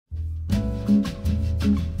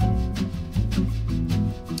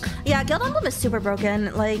guild emblem is super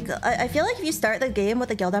broken. Like, I feel like if you start the game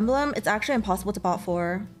with a guild emblem, it's actually impossible to bot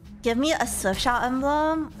for. Give me a Swift Shot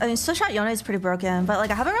emblem. I mean, Swift Shot Yone is pretty broken, but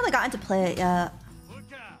like I haven't really gotten to play it yet. Look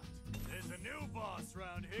out! There's a new boss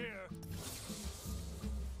around here.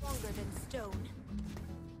 Stronger than stone.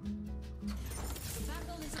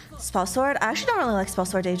 Spell Sword? I actually don't really like Spell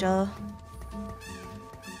Sword Deja.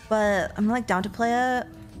 But I'm like down to play it.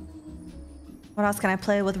 What else can I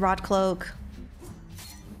play with Rod Cloak?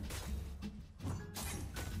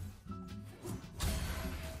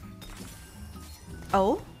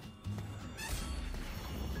 Oh?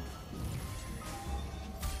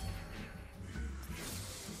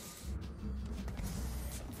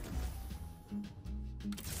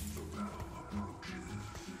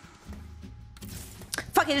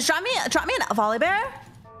 Fuck it, just drop me a volley bear.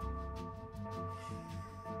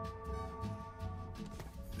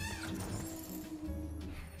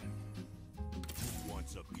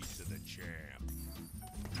 Wants a piece of the champ.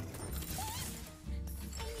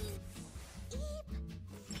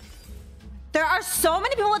 There are so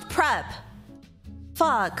many people with prep.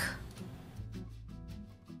 Fuck.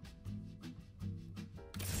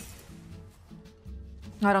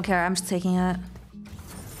 I don't care, I'm just taking it.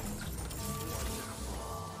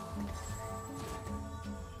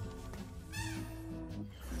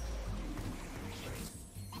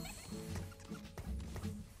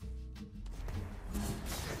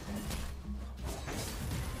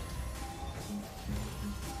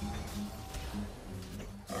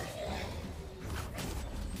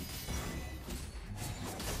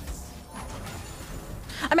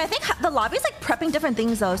 I mean, I think the lobby's like prepping different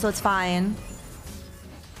things though, so it's fine.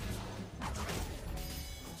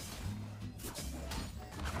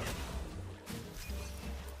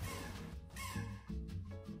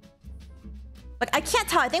 Like, I can't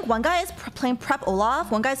tell. I think one guy is playing Prep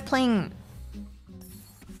Olaf, one guy's playing...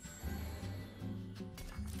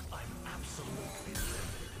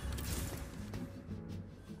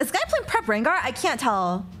 Is this guy playing Prep Rengar? I can't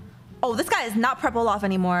tell. Oh, this guy is not Prep Olaf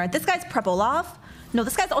anymore. This guy's Prep Olaf. No,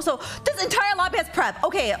 this guy's also... This entire lobby has Prep.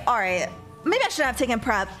 Okay, all right. Maybe I shouldn't have taken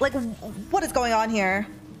Prep. Like, what is going on here?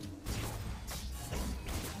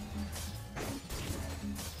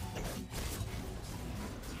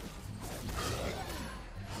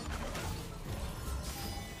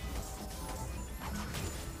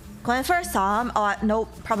 Going for a Psalm? Oh, nope,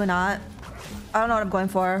 probably not. I don't know what I'm going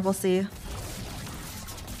for. We'll see.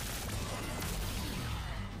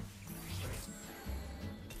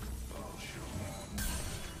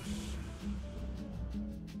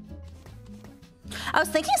 I was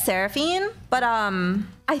thinking Seraphine, but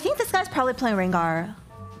I think this guy's probably playing Rengar.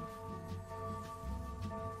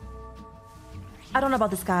 I don't know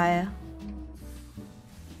about this guy.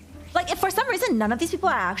 Like, if for some reason none of these people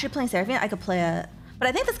are actually playing Seraphine, I could play it. But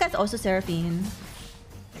I think this guy's also Seraphine.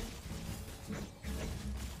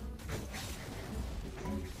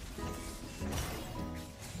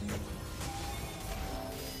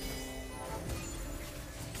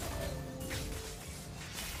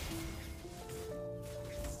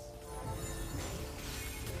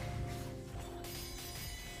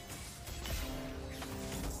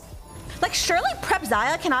 Like, surely Prep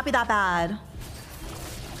Xayah cannot be that bad.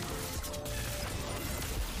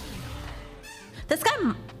 This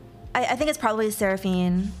guy, I think it's probably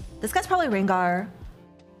Seraphine. This guy's probably Rengar.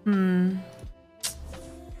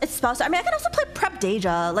 It's Spell Sword. I mean, I can also play Prep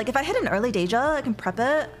Deja. Like, if I hit an early Deja, I can prep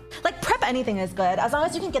it. Like, prep anything is good. As long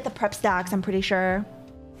as you can get the prep stacks, I'm pretty sure.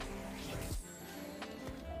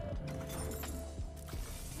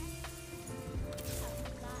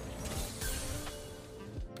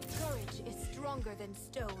 Courage is stronger than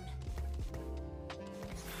stone.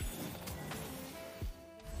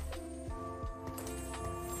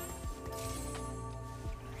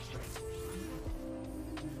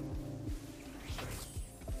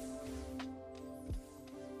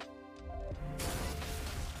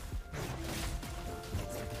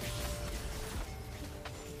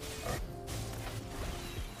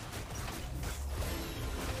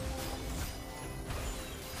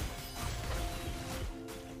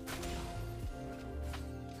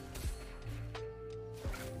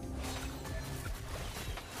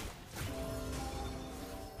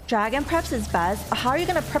 Dragon preps is best. How are you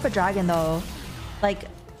gonna prep a dragon though? Like,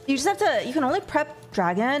 you just have to, you can only prep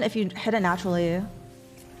dragon if you hit it naturally.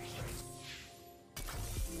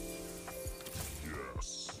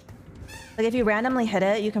 Like, if you randomly hit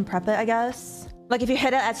it, you can prep it, I guess. Like, if you hit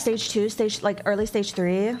it at stage 2, like early stage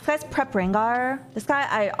 3. This guy's prep Rengar. This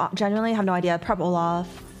guy, I genuinely have no idea. Prep Olaf.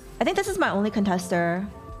 I think this is my only contester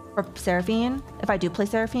for Seraphine, if I do play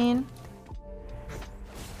Seraphine.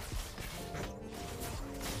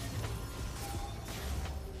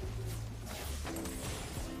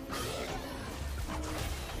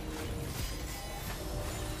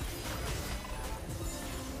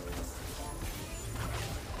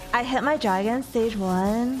 I hit my dragon stage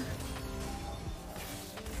 1.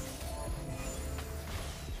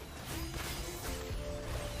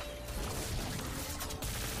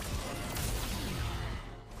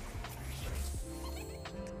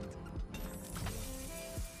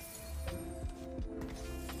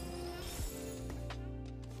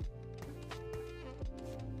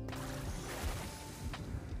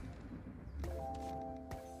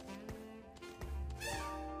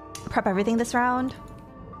 Prep everything this round.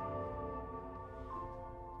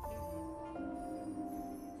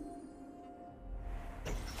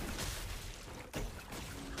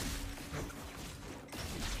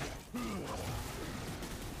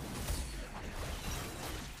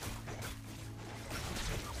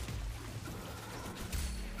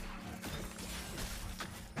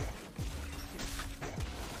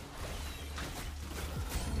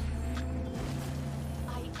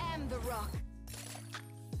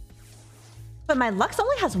 But my Lux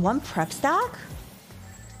only has 1 prep stack?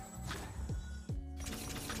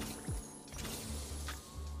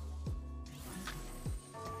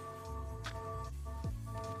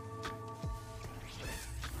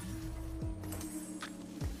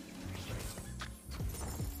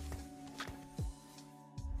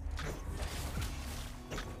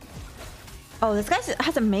 Oh, this guy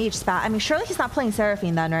has a mage spat. I mean, surely he's not playing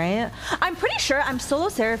Seraphine then, right? I'm pretty sure I'm solo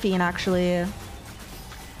Seraphine, actually.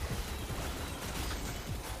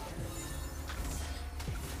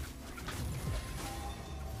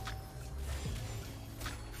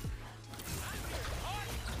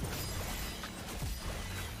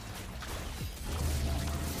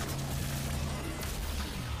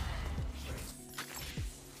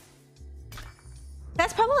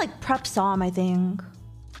 That's probably like prep Psalm, I think.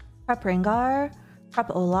 Prep Rengar, prep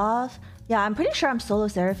Olaf. Yeah, I'm pretty sure I'm solo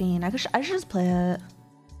Seraphine. I should just play it.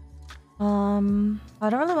 I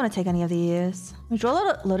don't really want to take any of these. I mean,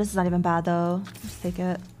 Jewel Lotus is not even bad though. Just take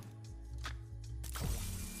it.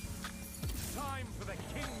 Time for the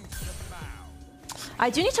kings to bow. I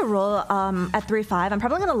do need to roll at 3-5. I'm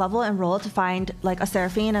probably gonna level and roll to find like a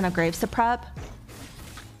Seraphine and a Graves to prep.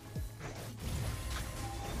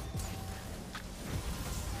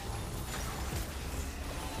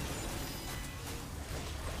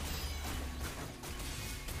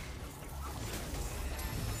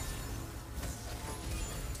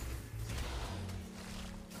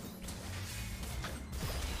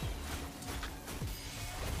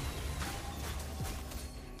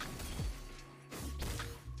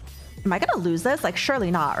 Am I gonna lose this? Like,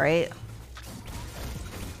 surely not, right?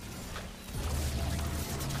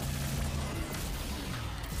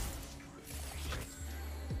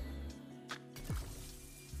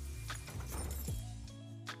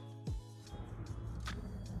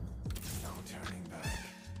 No turning back.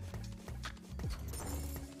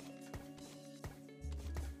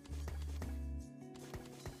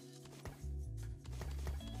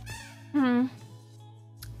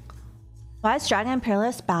 Why is Dragon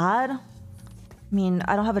Peerless bad? I mean,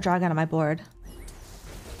 I don't have a dragon on my board.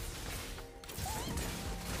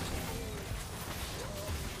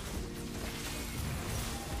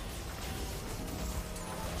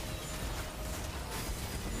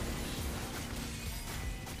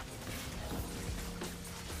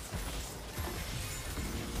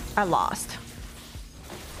 I lost.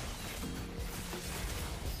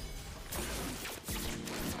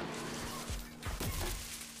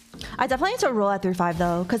 I definitely need to roll at 3-5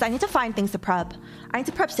 though, because I need to find things to prep. I need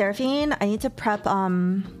to prep Seraphine. I need to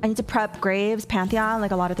prep Graves, Pantheon, like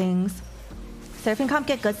a lot of things. Seraphine can't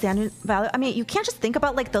get good standard value. I mean, you can't just think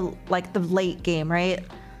about like the late game, right?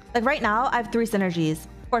 Like right now, I have 3 synergies.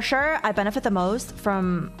 For sure, I benefit the most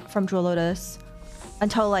from Jewel Lotus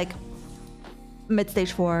until like mid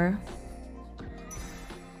stage 4.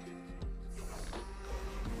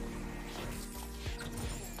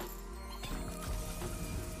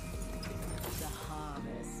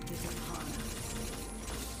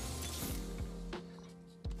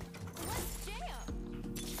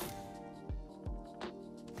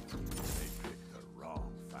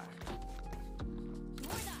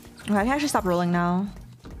 I can actually stop rolling now.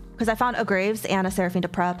 Because I found a Graves and a Seraphine to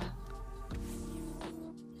prep.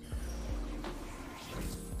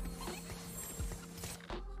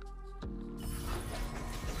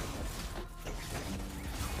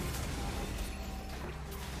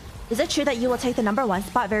 Is it true that you will take the #1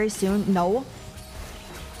 spot very soon? No.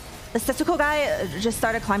 The Setsuko guy just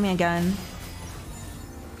started climbing again.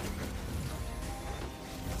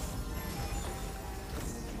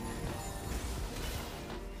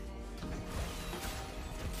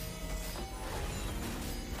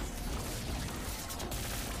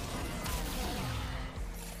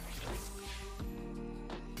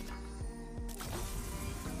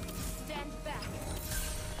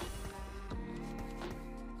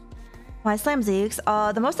 Why slam Zeke's?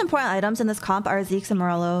 The most important items in this comp are Zeke's and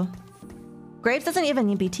Morello. Graves doesn't even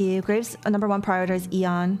need BT. Graves' number one priority is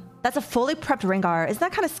Eon. That's a fully prepped Rengar. Isn't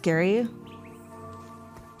that kind of scary?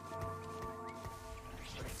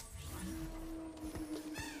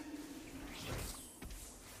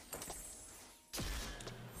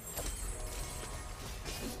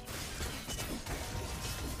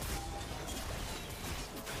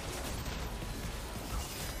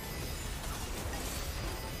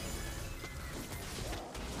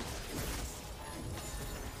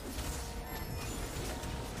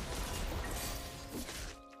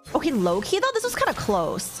 Okay, low-key though, this was kind of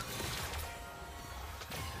close.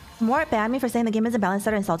 Mort banned me for saying the game isn't balanced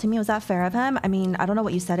or insulting me. Was that fair of him? I mean, I don't know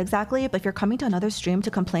what you said exactly, but if you're coming to another stream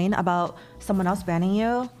to complain about someone else banning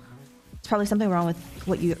you, it's probably something wrong with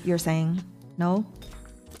what you're saying. No?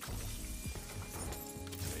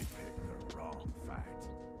 They picked the wrong fight.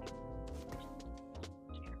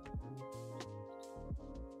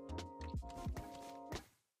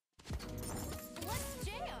 Let's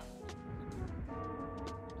jam.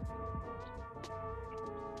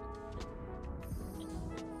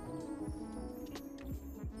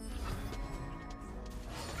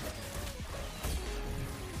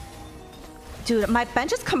 Dude, my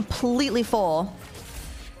bench is completely full.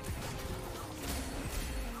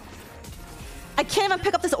 I can't even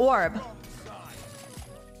pick up this orb.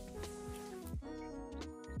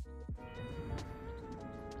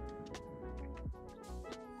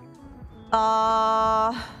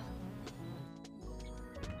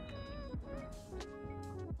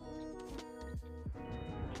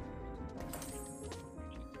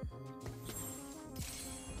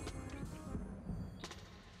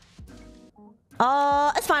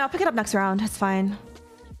 It's fine. I'll pick it up next round. It's fine.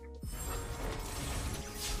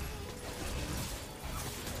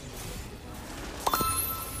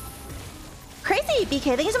 Crazy,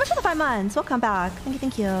 BK. Thank you so much for the 5 months. Welcome back. Thank you,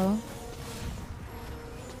 thank you.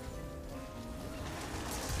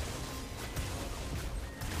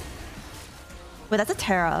 Wait, that's a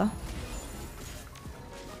Terra.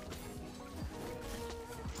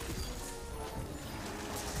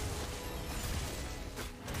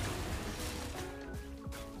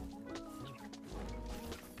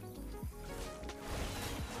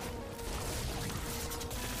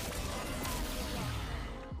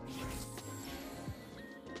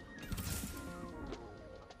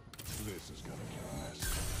 This is gonna be a mess.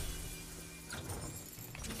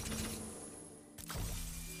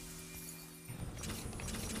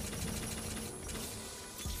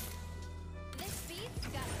 This beat's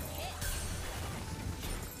got a hit.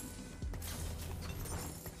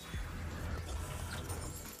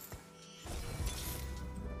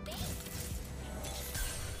 This is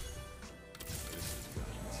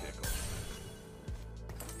gonna tickle.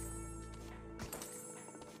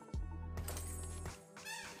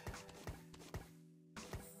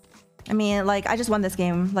 I mean, like, I just won this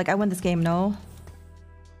game. Like, I win this game, no?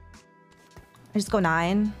 I just go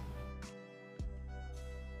 9.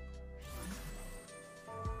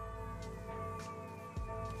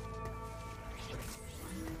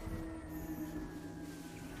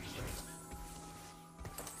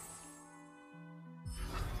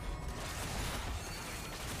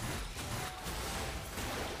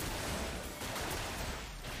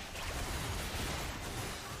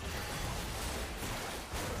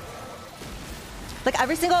 Like,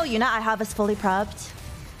 every single unit I have is fully prepped.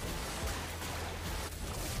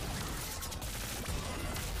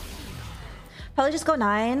 Probably just go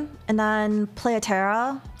 9 and then play a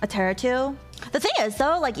Terra 2. The thing is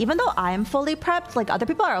though, like, even though I'm fully prepped, like, other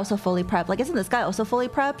people are also fully prepped. Like, isn't this guy also fully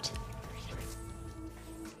prepped?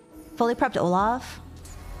 Fully prepped Olaf.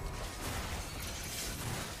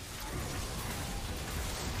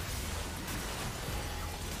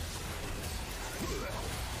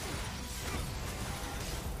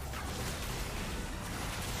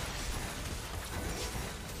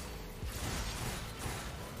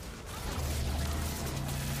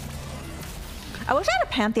 I wish I had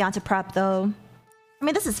a Pantheon to prep though. I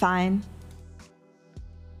mean, this is fine.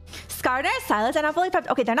 Skarner, Silas, and I'm fully prepped.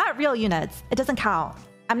 Okay, they're not real units. It doesn't count.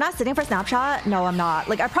 I'm not sitting for snapshot. No, I'm not.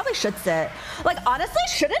 Like, I probably should sit. Like, honestly,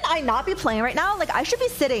 shouldn't I not be playing right now? Like, I should be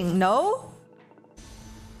sitting. No?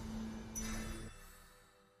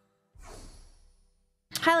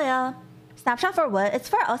 Hi, Leah. Snapshot for what? It's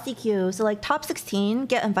for LCQ. So, like, top 16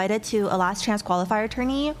 get invited to a last chance qualifier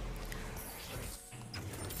tourney.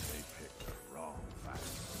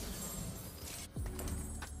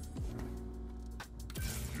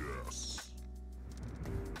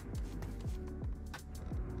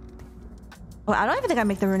 Well, I don't even think I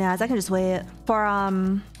make the Runaz. I can just wait for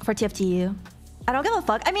TFT. I don't give a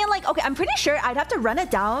fuck. I mean, like, okay, I'm pretty sure I'd have to run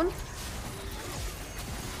it down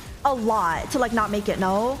a lot to like not make it,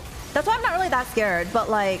 no? That's why I'm not really that scared, but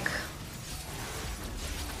like,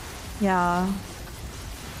 yeah.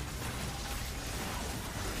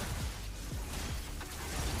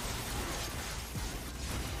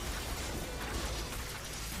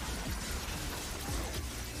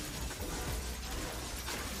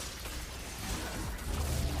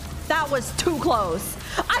 That was too close.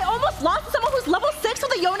 I almost lost to someone who's level 6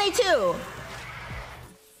 with a Yone too.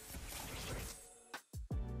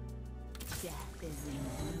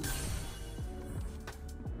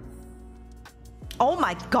 Oh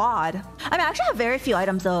my god. I mean, I actually have very few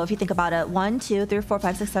items though, if you think about it. 1, 2, 3, 4,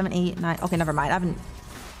 5, 6, 7, 8, 9. Okay, never mind. I have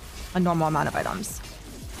a normal amount of items.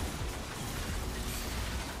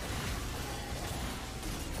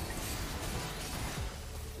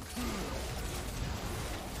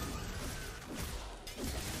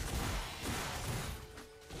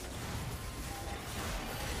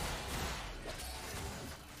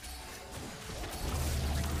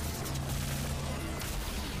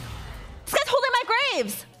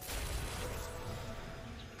 Isn't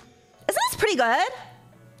this pretty good?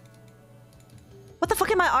 What the fuck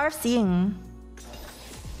am I RFCing?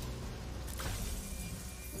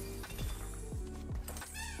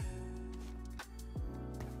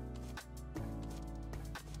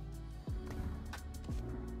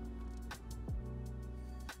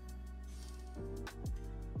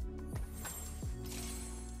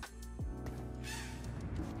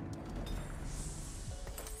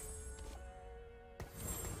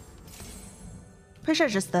 Pretty sure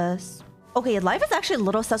it's just this. Okay, life is actually a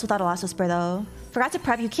little sus without a last whisper though. Forgot to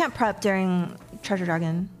prep. You can't prep during Treasure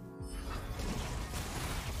Dragon.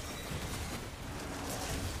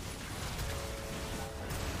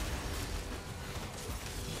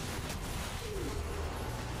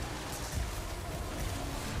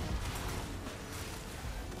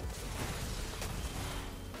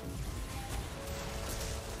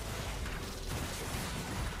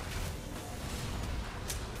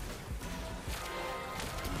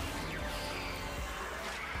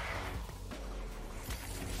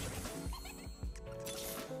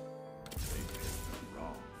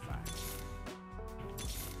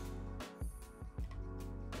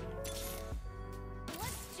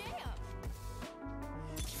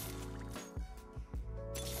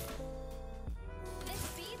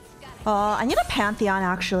 I need a Pantheon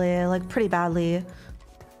actually, like pretty badly.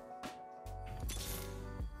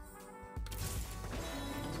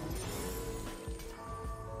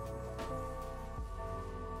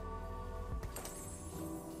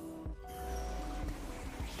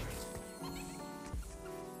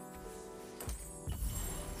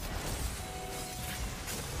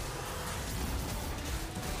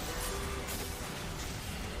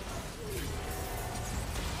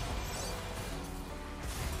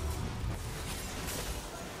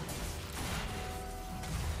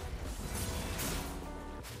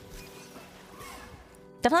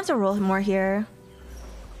 Definitely have to roll more here.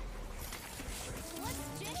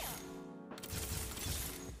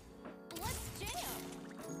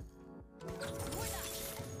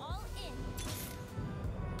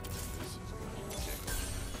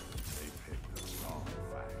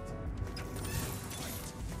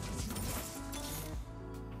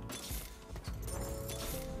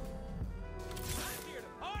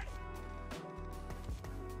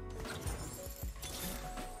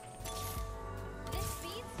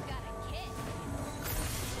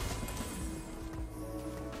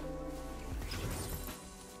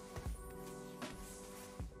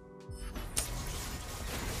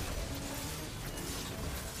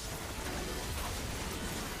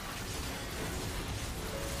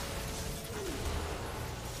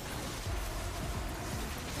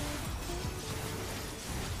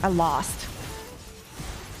 I lost.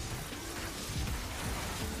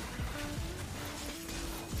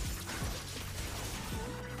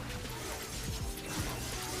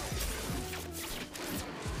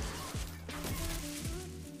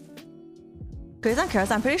 Graze on Karis.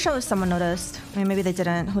 I'm pretty sure someone noticed. I mean, maybe they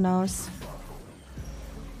didn't. Who knows?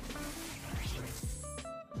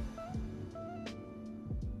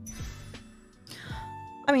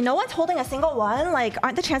 I mean, no one's holding a single one. Like,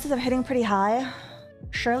 aren't the chances of hitting pretty high?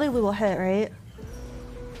 Surely we will hit, right?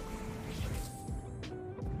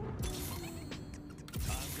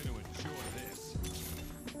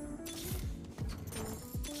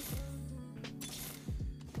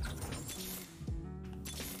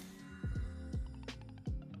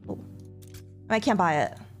 I can't buy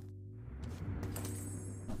it.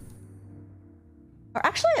 Or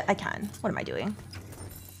actually, I can. What am I doing?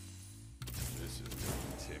 This is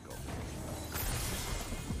gonna tickle.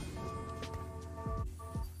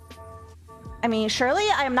 I mean, surely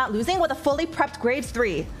I am not losing with a fully prepped Graves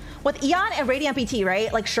 3. With Eon and Radiant BT,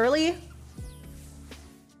 right? Like, surely...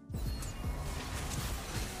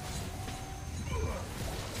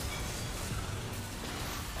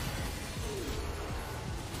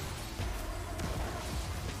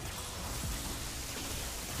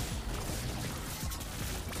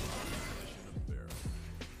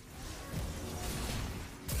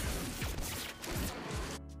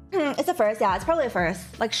 It's a first, yeah, it's probably a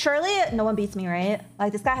first. Like, surely no one beats me, right?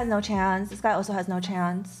 Like, this guy has no chance. This guy also has no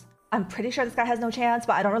chance. I'm pretty sure this guy has no chance,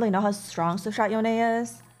 but I don't really know how strong Swiftshot Yone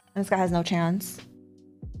is. And this guy has no chance.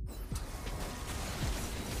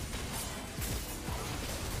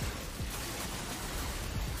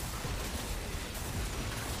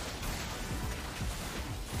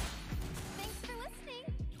 Thanks for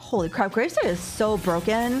listening. Holy crap, Gravestar is so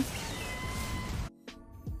broken.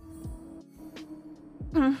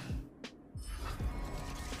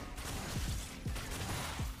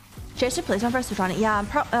 Chase replacement for Swiftshot. Yeah,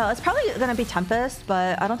 it's probably gonna be Tempest,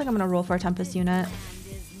 but I don't think I'm gonna roll for a Tempest unit.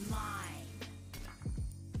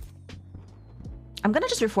 I'm gonna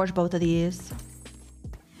just reforge both of these.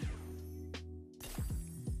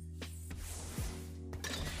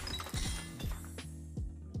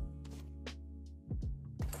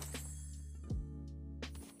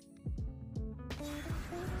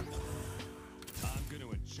 I'm gonna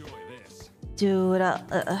enjoy this. Dude,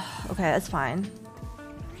 okay, it's fine.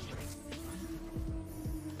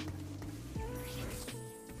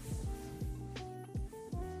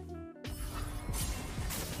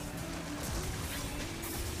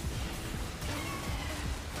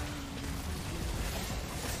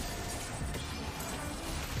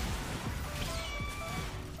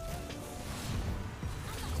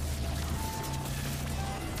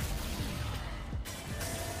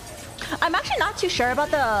 I'm actually not too sure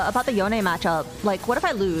about the Yone matchup. Like, what if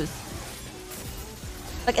I lose?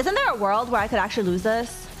 Like, isn't there a world where I could actually lose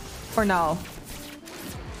this? Or no?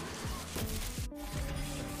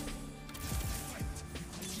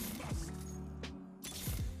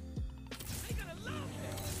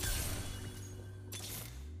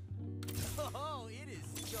 Oh, it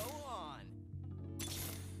is so on.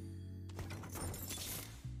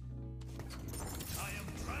 I am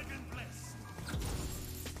dragon blessed.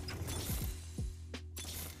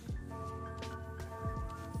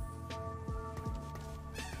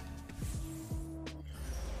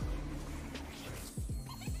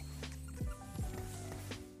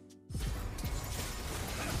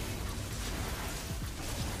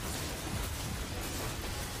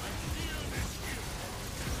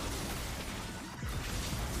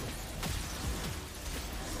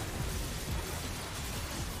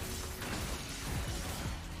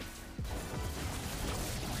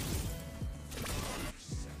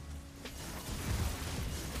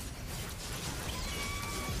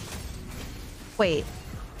 Wait.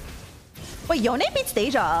 Wait, Yone beats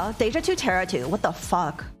Deja. Deja 2, Terra 2. What the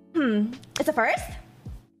fuck? It's a first?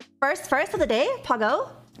 First of the day? Pago?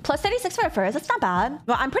 Plus 36 for a first. That's not bad.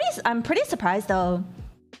 Well, I'm pretty surprised though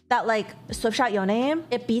that like Swiftshot Yone,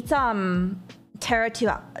 it beats Terra 2,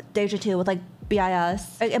 Deja 2 with like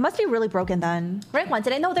BIS. It must be really broken then. Rank 1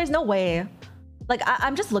 today? No, there's no way. Like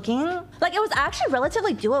I'm just looking. Like it was actually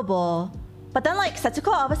relatively doable. But then like Setsuko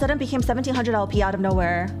all of a sudden became 1700 LP out of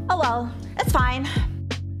nowhere. Oh well, it's fine.